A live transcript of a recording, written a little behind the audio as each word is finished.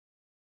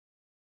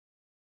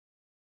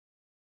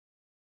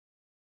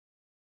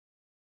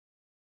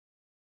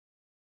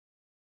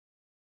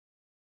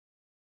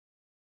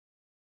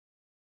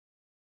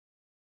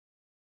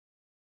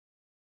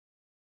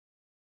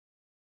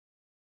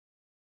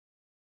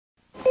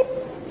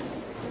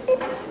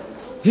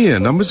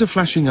Here, numbers are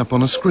flashing up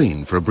on a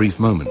screen for a brief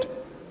moment.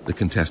 The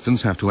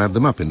contestants have to add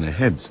them up in their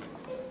heads.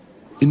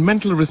 In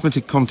mental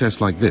arithmetic contests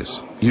like this,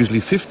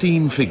 usually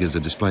 15 figures are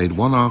displayed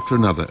one after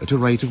another at a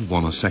rate of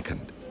 1 a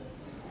second.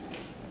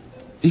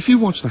 If you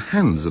watch the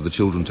hands of the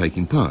children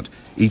taking part,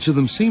 each of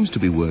them seems to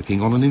be working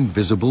on an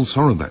invisible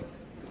soroban.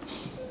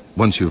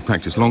 Once you have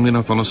practiced long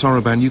enough on a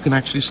soroban, you can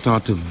actually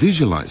start to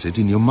visualize it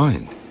in your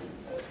mind.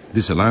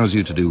 This allows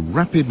you to do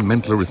rapid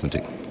mental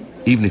arithmetic,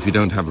 even if you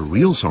don't have a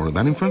real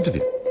soroban in front of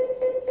you.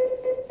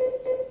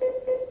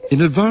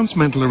 In advanced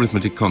mental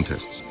arithmetic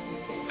contests,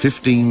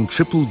 15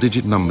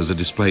 triple-digit numbers are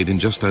displayed in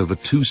just over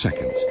 2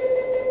 seconds.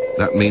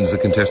 That means the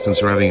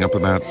contestants are adding up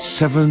about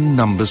 7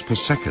 numbers per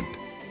second.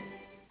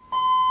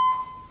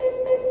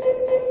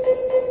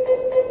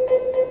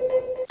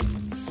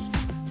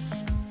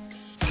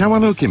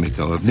 Kawano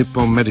Kimiko of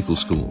Nippon Medical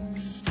School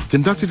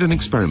conducted an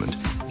experiment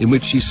in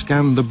which she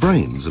scanned the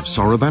brains of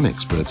soroban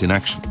experts in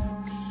action.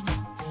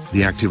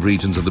 The active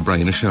regions of the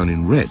brain are shown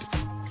in red.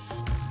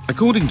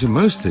 According to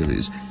most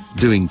theories,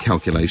 doing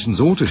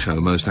calculations ought to show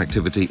most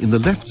activity in the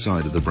left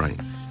side of the brain.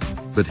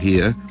 But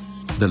here,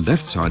 the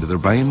left side of the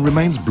brain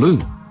remains blue.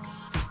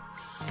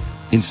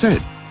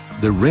 Instead,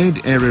 the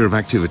red area of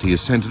activity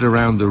is centered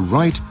around the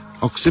right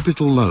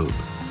occipital lobe,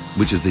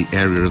 which is the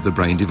area of the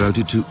brain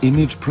devoted to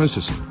image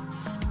processing.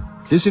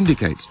 This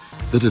indicates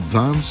that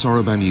advanced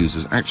soroban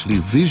users actually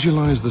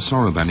visualize the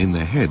soroban in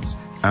their heads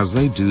as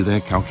they do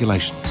their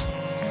calculations.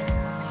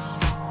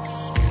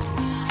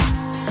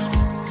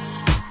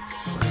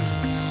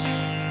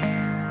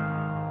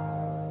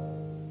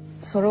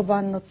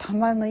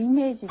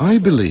 I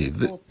believe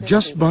that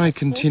just by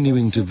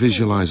continuing to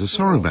visualize a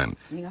soroban,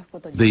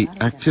 the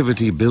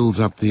activity builds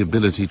up the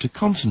ability to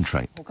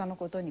concentrate.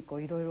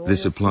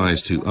 This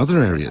applies to other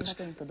areas.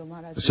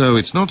 So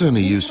it's not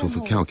only useful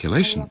for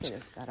calculations,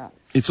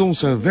 it's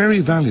also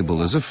very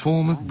valuable as a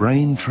form of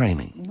brain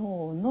training.